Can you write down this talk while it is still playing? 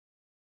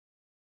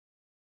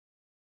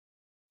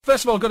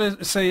First of all, I've got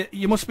to say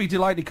you must be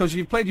delighted because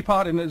you've played your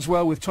part in it as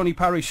well with Tony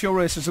Parry, show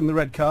races and the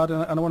red card,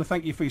 and I want to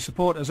thank you for your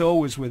support as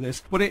always with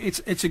this. But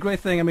it's a great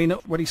thing. I mean,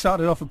 when he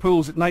started off at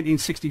Pools at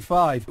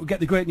 1965, we get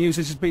the great news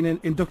is he's been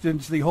inducted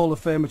into the Hall of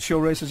Fame at show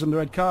races and the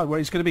red card, where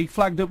he's going to be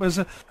flagged up as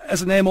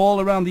a name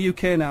all around the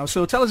UK now.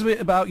 So tell us a bit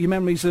about your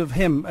memories of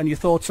him and your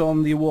thoughts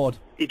on the award.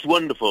 It's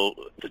wonderful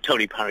for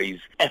Tony Parry's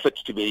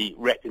efforts to be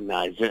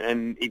recognised,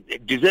 and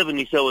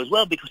deservingly so as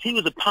well, because he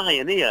was a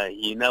pioneer,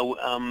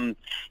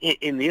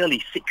 in the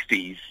early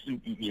 60s,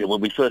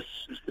 when we first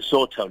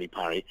saw Tony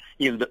Parry,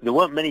 there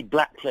weren't many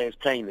black players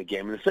playing the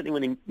game, and there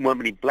certainly weren't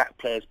many black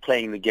players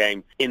playing the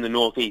game in the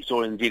Northeast,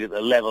 or indeed at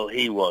the level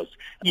he was.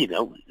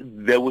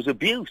 There was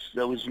abuse.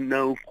 There was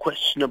no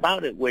question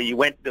about it. Where you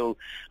went to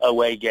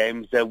away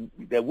games,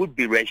 there would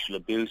be racial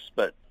abuse,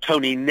 but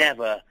Tony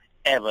never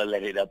ever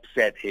let it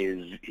upset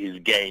his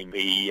game.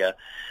 He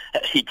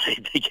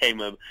played the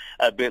game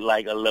a bit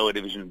like a lower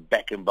division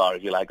Beckenbauer,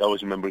 if you like. I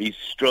always remember he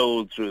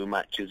strolled through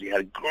matches. He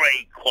had a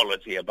great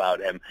quality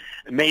about him.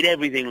 It made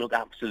everything look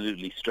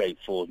absolutely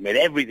straightforward. Made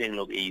everything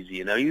look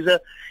easy. He's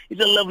a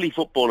lovely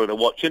footballer to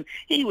watch, and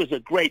he was a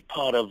great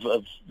part of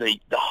the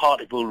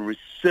Hartlepool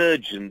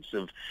resurgence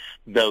of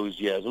those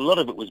years. A lot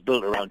of it was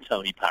built around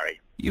Tony Parry.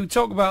 You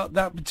talk about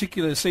that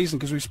particular season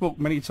because we spoke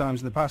many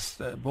times in the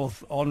past,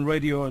 both on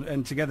radio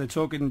and together,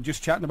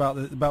 chatting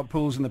about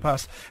Pools in the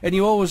past, and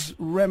you always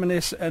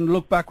reminisce and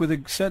look back with a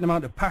certain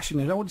amount of passion.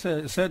 And I wouldn't say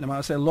a certain amount,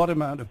 I'd say a lot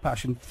amount of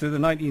passion through the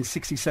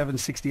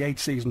 1967-68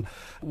 season,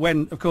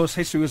 when, of course,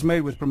 history was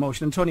made with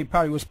promotion, and Tony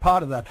Parry was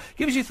part of that.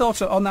 Give us your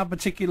thoughts on that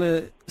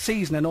particular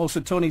season and also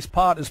Tony's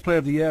part as Player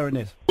of the Year in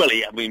it. Well,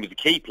 he was a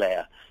key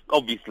player.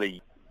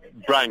 Obviously,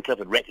 Brian Clough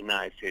had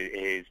recognised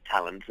his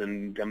talents,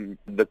 and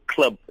the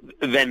club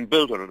then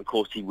built on it. Of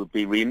course, he would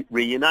be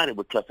reunited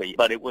with Clough,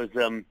 but it was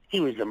he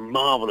was a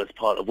marvellous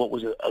part of what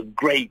was a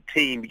great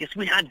team, because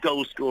we had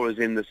goal scorers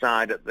in the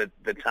side at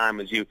the time,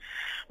 as you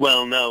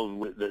well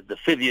know, the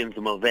Fivians,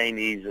 the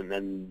Mulvaneys, and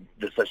then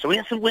the such. So we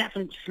had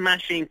some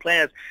smashing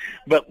players,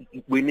 but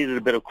we needed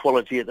a bit of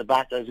quality at the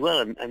back as well,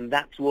 and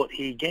that's what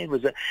he gave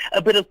us,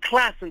 a bit of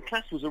class, and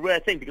class was a rare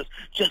thing, because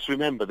just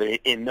remember that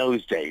in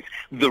those days,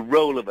 the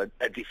role of a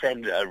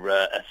defender,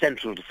 a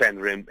central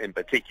defender in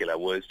particular,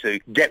 was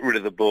to get rid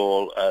of the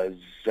ball as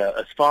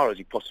far as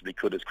he possibly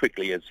could, as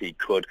quickly as he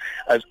could,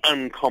 as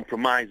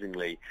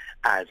uncompromisingly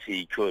as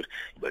he could.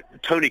 But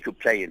Tony could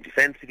play in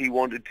defence if he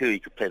wanted to. He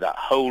could play that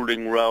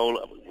holding role.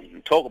 We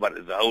can talk about it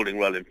as a holding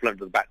role in front of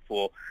the back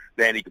four.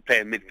 Then he could play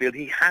in midfield.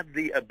 He had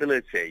the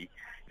ability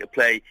to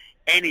play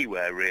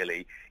anywhere,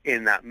 really,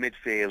 in that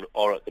midfield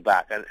or at the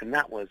back. And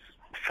that was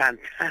a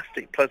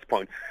fantastic plus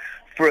point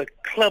for a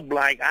club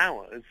like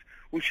ours,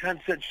 which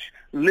had such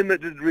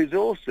limited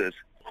resources.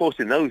 Of course,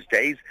 in those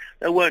days,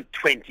 there weren't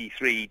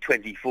 23,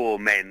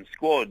 24-men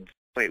squads.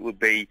 It would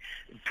be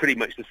pretty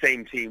much the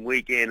same team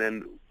week in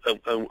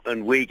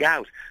and week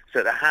out.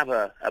 So to have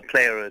a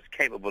player as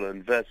capable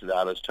and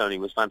versatile as Tony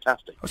was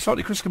fantastic. I was talking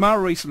to Chris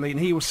Kamara recently,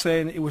 and he was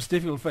saying it was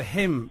difficult for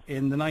him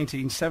in the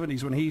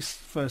 1970s when he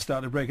first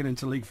started breaking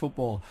into league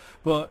football.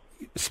 But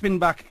spin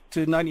back to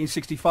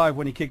 1965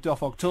 when he kicked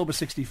off, October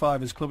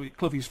 65 as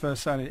Cloughie's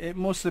first signing. It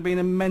must have been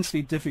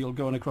immensely difficult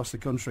going across the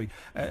country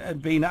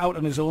and being out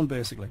on his own,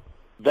 basically.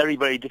 Very,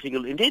 very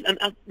difficult indeed, and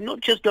not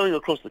just going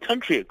across the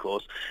country, of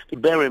course,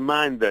 but bear in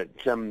mind that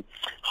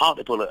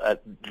Hartlepool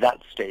at that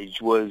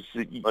stage was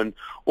an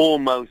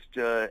almost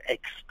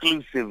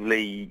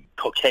exclusively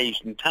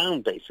Caucasian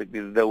town, basically.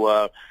 There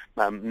were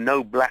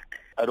no black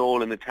at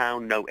all in the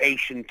town, no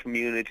Asian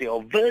community,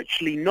 or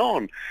virtually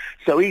none.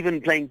 So even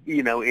playing,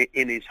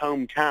 in his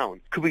hometown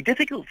could be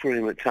difficult for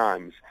him at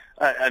times.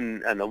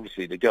 And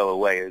obviously to go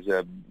away as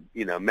a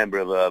member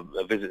of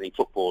a visiting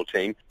football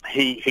team,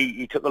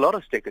 he took a lot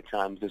of stick at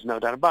times. There's no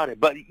doubt about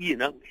it. But he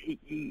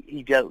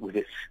dealt with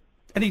it.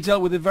 And he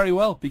dealt with it very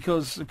well,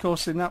 because of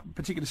course in that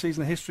particular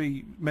season, the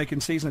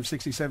history-making season of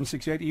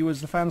 67-68, he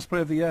was the fans'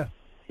 Player of the Year.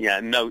 Yeah,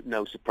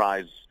 no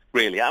surprise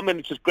really. I mean,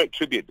 it's just great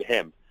tribute to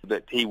him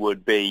that he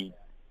would be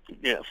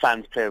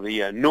fans' Player of the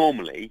Year.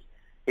 Normally,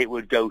 it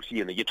would go to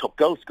your top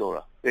goal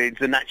scorer.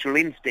 It's a natural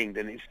instinct,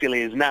 and it still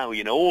is now.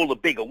 All the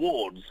big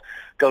awards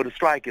go to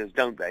strikers,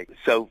 don't they?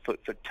 So for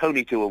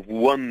Tony to have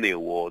won the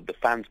award, the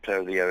fans'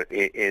 Player of the Year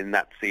in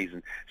that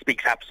season,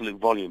 speaks absolute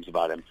volumes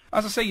about him.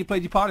 As I say, you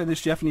played your part in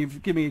this, Jeff, and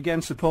you've given me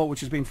again support,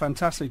 which has been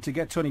fantastic to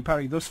get Tony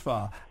Parry thus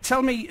far.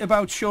 Tell me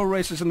about show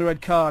races and the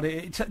red card.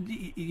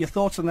 Your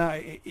thoughts on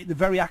that? They're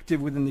very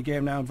active within the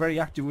game now, very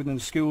active within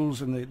the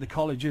schools and the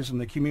colleges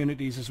and the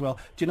communities as well.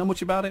 Do you know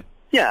much about it?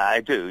 Yeah,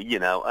 I do,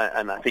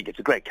 and I think it's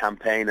a great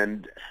campaign,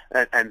 and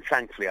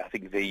thankfully I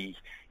think the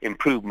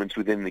improvements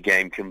within the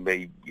game can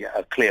be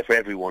clear for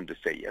everyone to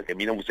see. I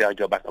mean, obviously, I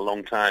go back a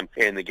long time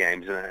in the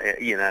games,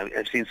 and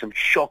I've seen some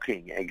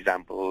shocking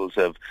examples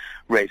of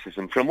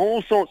racism from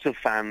all sorts of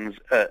fans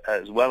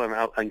as well, and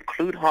I'll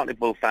include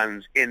Hartlepool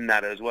fans in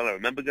that as well. I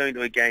remember going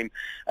to a game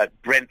at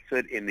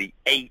Brentford in the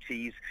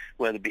 80s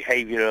where the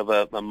behaviour of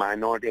a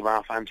minority of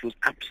our fans was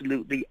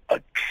absolutely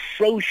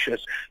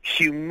atrocious,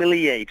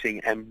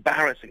 humiliating,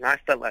 embarrassing. I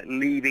felt like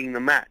leaving the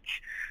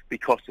match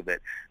because of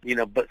it,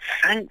 but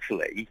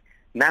thankfully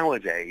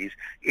nowadays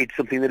it's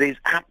something that is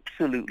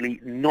absolutely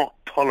not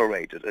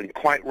tolerated, and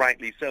quite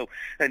rightly so.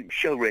 And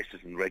show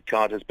racism, red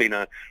card has been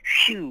a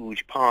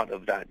huge part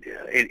of that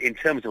in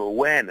terms of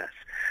awareness.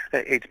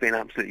 It's been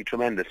absolutely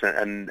tremendous,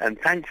 and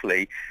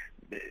thankfully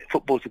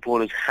football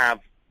supporters have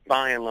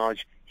by and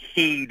large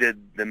heeded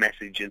the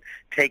message and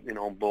taken it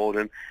on board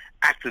and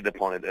acted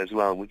upon it as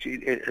well, which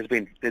has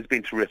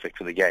been terrific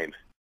for the game.